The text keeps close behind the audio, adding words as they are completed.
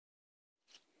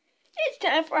It's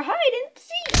time for hide and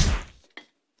seek.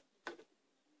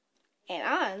 And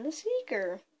I'm the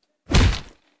seeker.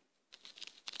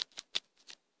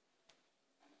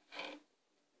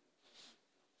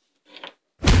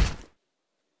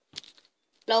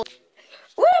 No.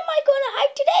 Where am I going to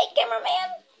hide today, cameraman?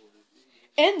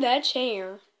 In that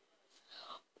chair.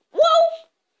 Whoa!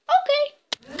 Okay.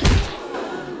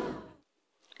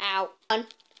 Ow. I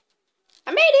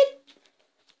made it.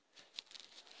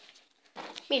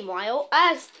 Meanwhile,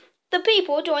 as the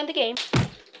people join the game.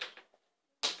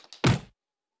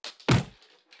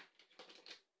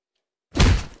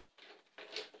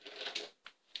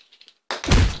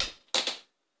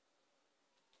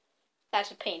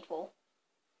 That's painful.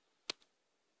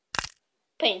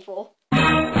 Painful.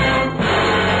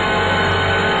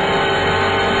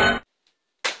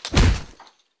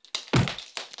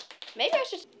 Maybe I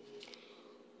should...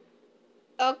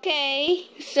 Okay,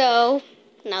 so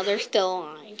now they're still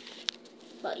alive.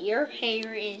 But your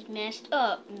hair is messed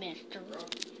up, Mr.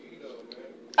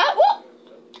 What?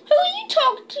 Who are you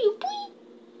talking to, please?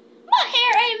 My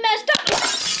hair ain't messed up.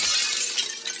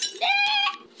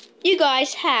 You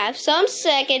guys have some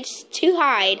seconds to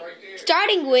hide.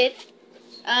 Starting with,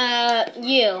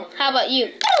 you. How about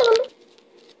you?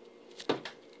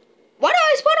 Why do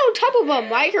I spawn on top of a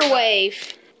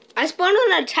microwave? I spawned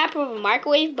on top of a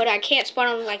microwave, but I can't spawn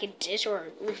on like a dish or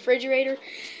a refrigerator.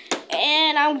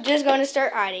 And I'm just going to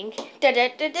start hiding.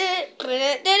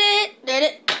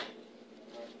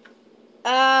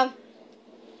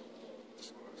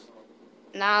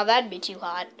 Nah, that'd be too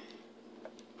hot.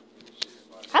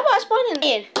 How about I spawn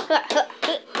in?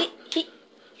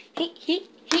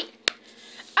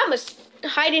 I'm gonna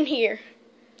hide in here.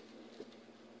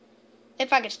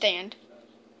 If I can stand.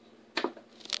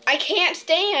 I can't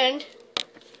stand.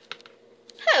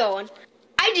 Hold on.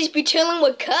 I just be chilling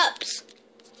with cups.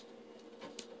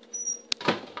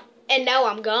 And now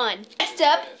I'm gone. Next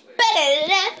up.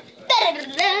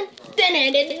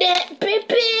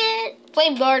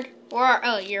 Flame Guard.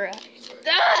 Oh, you're out.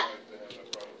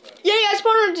 Yeah, I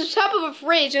spawned on the top of a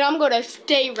fridge and I'm gonna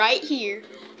stay right here.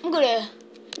 I'm gonna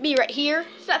be right here.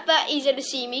 It's not that easy to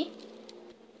see me.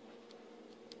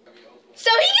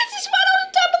 So he gets to spawn on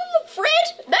the top of a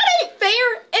fridge? That ain't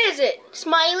fair, is it,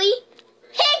 Smiley?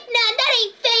 Heck no, that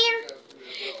ain't fair.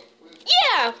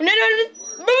 Yeah.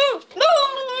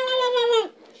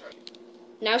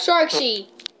 Now Sharksy.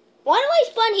 Why do I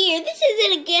spawn here? This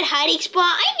isn't a good hiding spot.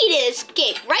 I need to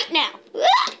escape right now.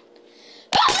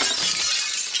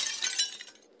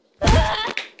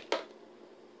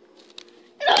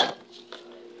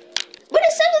 But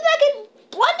it's something that can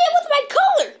blend in with my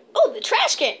color. Oh, the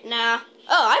trash can. Nah.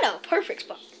 Oh, I know. Perfect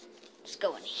spot. Let's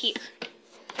go in here.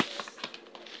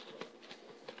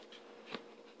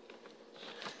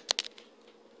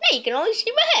 Hey, you can only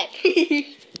see my head.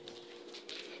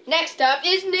 Next up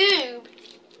is Noob.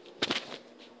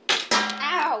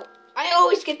 Ow. I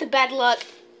always get the bad luck.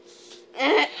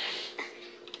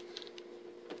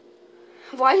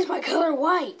 Why is my color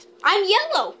white? I'm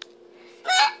yellow.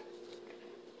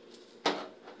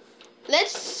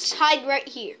 Let's hide right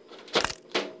here.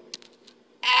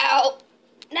 Ow.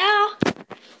 No.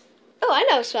 Oh, I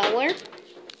know somewhere.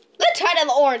 Let's hide in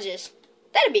the oranges.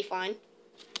 That'd be fine.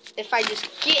 If I just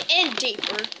get in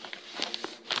deeper.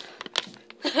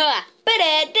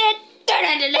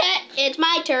 It's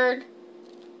my turn.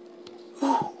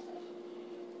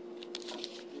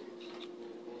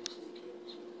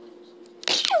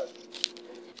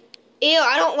 Ew,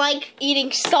 I don't like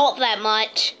eating salt that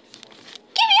much.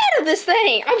 Get me out of this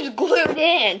thing. I'm just glued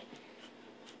in.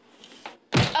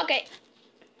 Okay.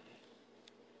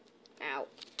 Ow.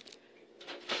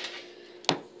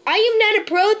 I am not a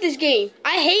pro at this game.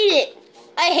 I hate it.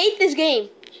 I hate this game.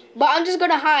 But I'm just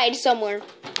gonna hide somewhere.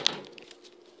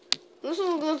 This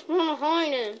is just gonna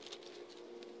hide in.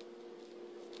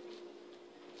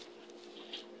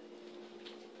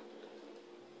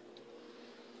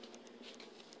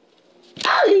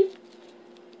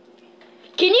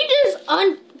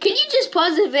 Can you just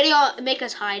pause the video and make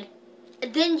us hide?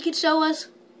 And then you can show us.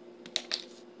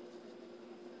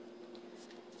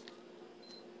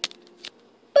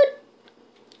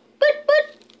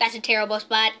 That's a terrible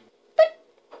spot.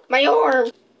 My arm.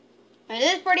 It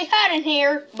is pretty hot in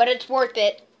here, but it's worth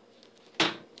it.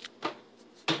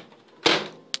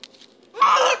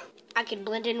 I can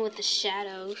blend in with the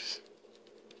shadows.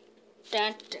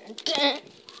 Dun, dun, dun.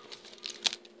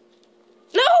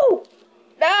 No!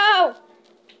 No!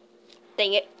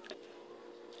 Dang it.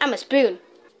 I'm a spoon.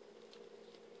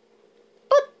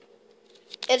 But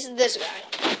it's this guy.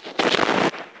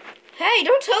 Hey,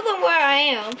 don't tell them where I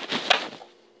am.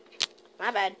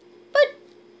 My bad. But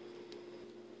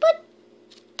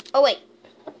Oh, wait.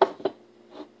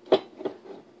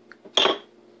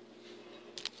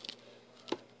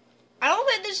 I don't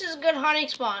think this is a good hunting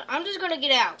spot. I'm just gonna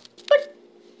get out. But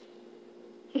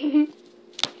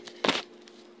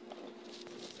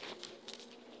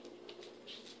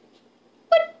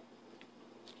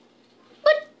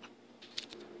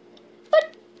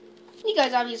you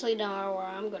guys obviously know where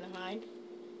I'm gonna hide.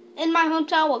 In my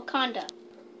hometown, Wakanda.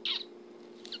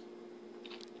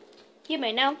 You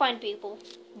may now find people.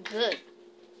 Good.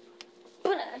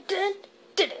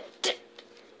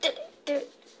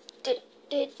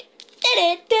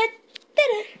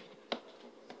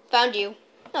 Found you.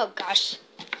 Oh gosh.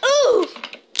 Ooh!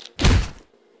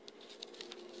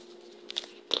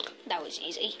 That was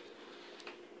easy.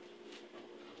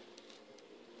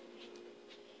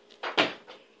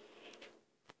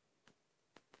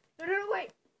 No,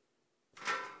 wait.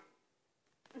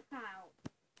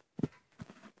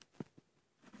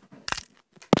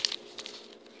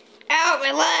 Ow,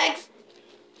 my legs!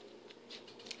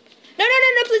 No,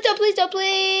 please don't,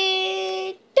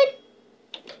 please.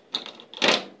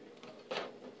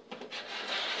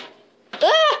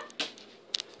 Ah!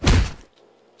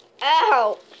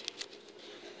 Ow!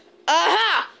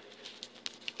 Aha!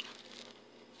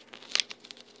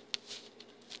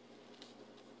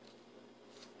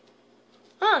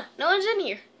 Huh, no one's in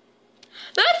here.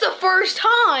 That's the first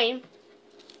time!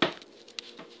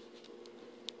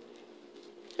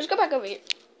 Let's go back over here.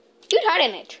 Dude, hide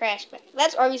in a trash bag.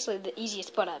 That's obviously the easiest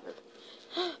spot ever.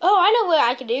 Oh, I know what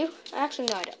I can do. Actually,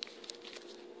 no, I don't.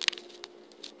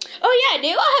 Oh, yeah, I do.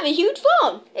 I have a huge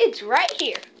phone. It's right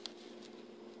here.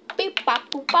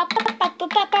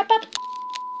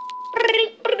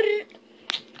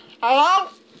 Hello?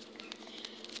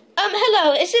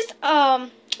 Hello. Is this,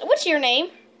 what's your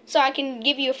name? So I can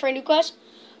give you a friend request.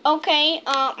 Okay,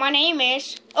 my name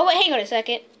is... Oh, wait, hang on a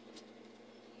second.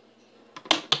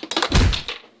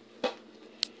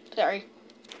 Sorry.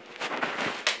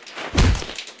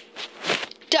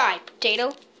 Die,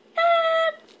 potato.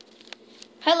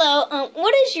 Hello,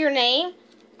 what is your name?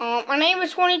 My name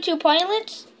is 22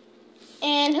 Pilots.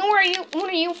 And who are you? Where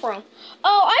are you from?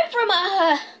 Oh,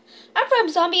 I'm from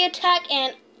Zombie Attack,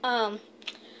 and I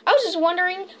was just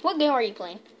wondering, what game are you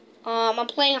playing? I'm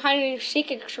playing Hide and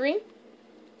Seek Extreme.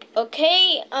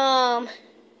 Okay, can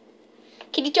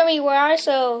you tell me where I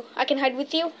so I can hide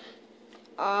with you?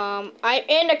 I'm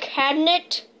in a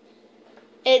cabinet.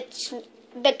 It's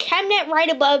the cabinet right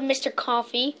above Mr.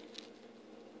 Coffee.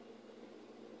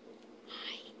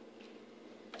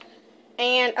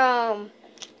 And,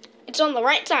 it's on the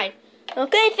right side.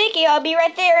 Okay, thank you. I'll be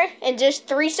right there in just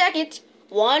 3 seconds.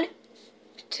 1,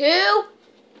 2,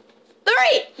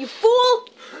 3. You fool!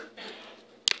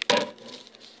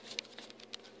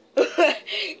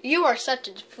 You are such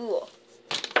a fool.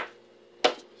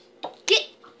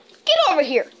 Get over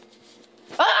here.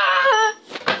 Ah!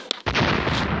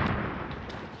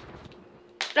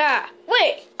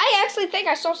 Wait. I actually think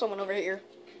I saw someone over here.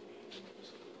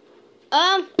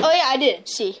 Oh yeah, I did.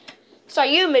 See. Saw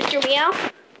you, Mr. Meow.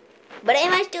 But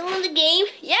am I still in the game?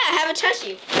 Yeah, I haven't touched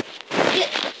you.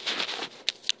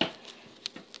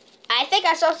 I think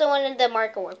I saw someone in the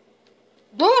marker one.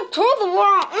 Don't tell them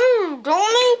what I am,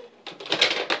 dummy.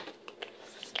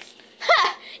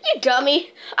 Ha! You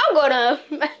dummy. I'm gonna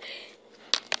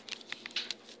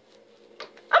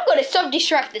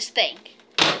self-destruct this thing.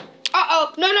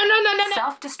 Uh-oh. No.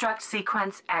 Self-destruct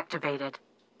sequence activated.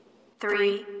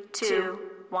 3, 2,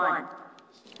 1.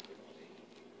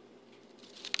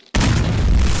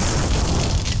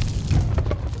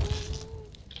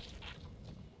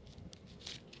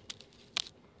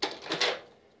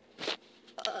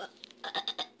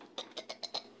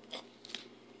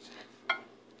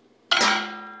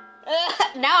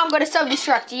 Now I'm gonna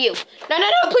self-destruct you. No,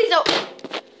 please don't.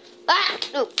 Ah,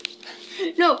 no.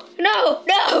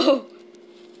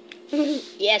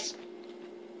 Yes.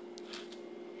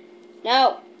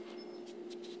 No.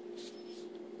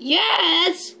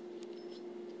 Yes.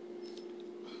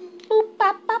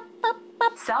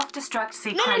 Self-destruct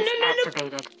sequence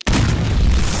activated.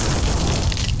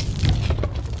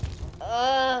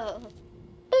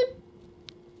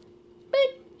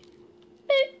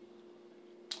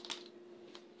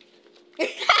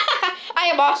 I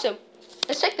am awesome.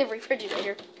 Let's check the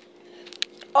refrigerator.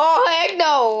 Oh, heck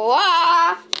no.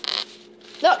 Ah.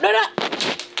 No.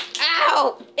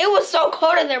 Ow. It was so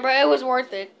cold in there, but it was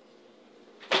worth it.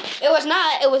 It was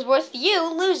not. It was worth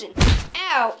you losing.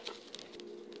 Ow.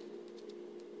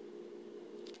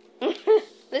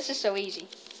 This is so easy.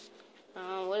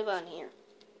 What about in here?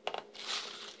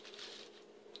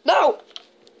 No.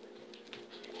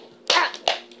 Ah.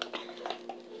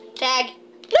 Tag.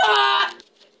 No.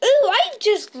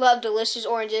 just love delicious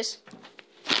oranges.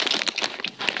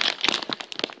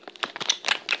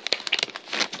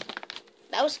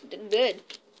 That was good.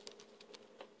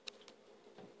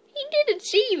 He didn't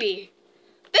see me.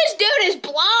 This dude is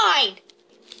blind.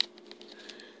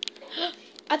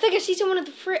 I think I see someone at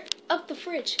the up the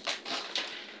fridge.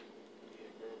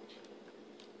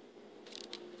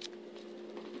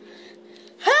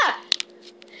 Ha!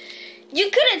 You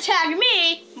could attack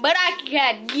me, but I can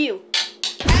attack you.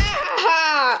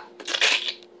 Ah!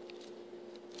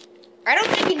 I don't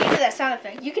think you can do that sound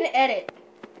effect. You can edit.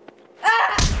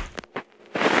 Ah!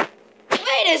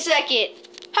 Wait a second.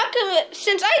 How come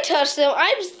since I touched them,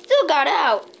 I've still got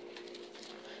out?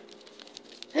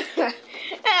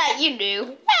 Ah, you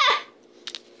knew. Ah!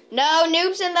 No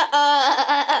noobs in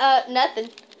the nothing.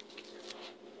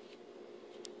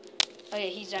 Okay,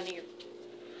 he's down here.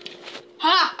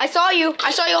 Ha! I saw you.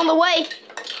 I saw you on the way.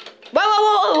 Whoa,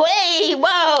 whoa, whoa, hey,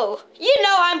 whoa! You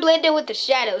know I'm blended with the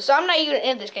shadows, so I'm not even gonna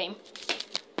end this game.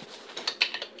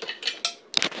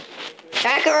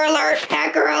 Hacker alert!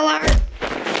 Hacker alert!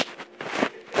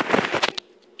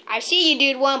 I see you,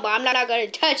 dude, one, but I'm not gonna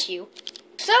touch you.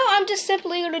 So I'm just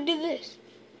simply gonna do this.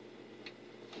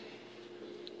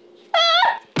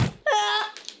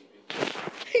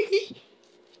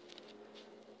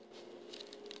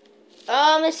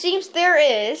 It seems there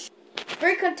is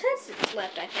 3 contestants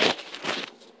left, I think.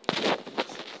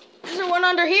 Is there one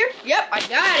under here? Yep, I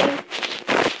got him.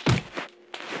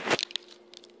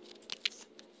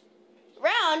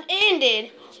 Round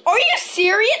ended. Are you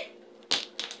serious?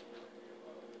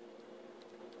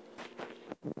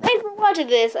 Thanks for watching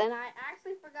this, and I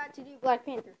actually forgot to do Black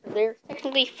Panther, so there's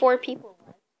technically 4 people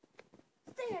left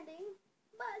standing,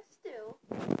 but still,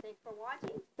 thanks for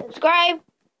watching. Subscribe,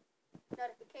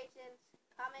 notifications,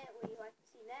 comment what you like.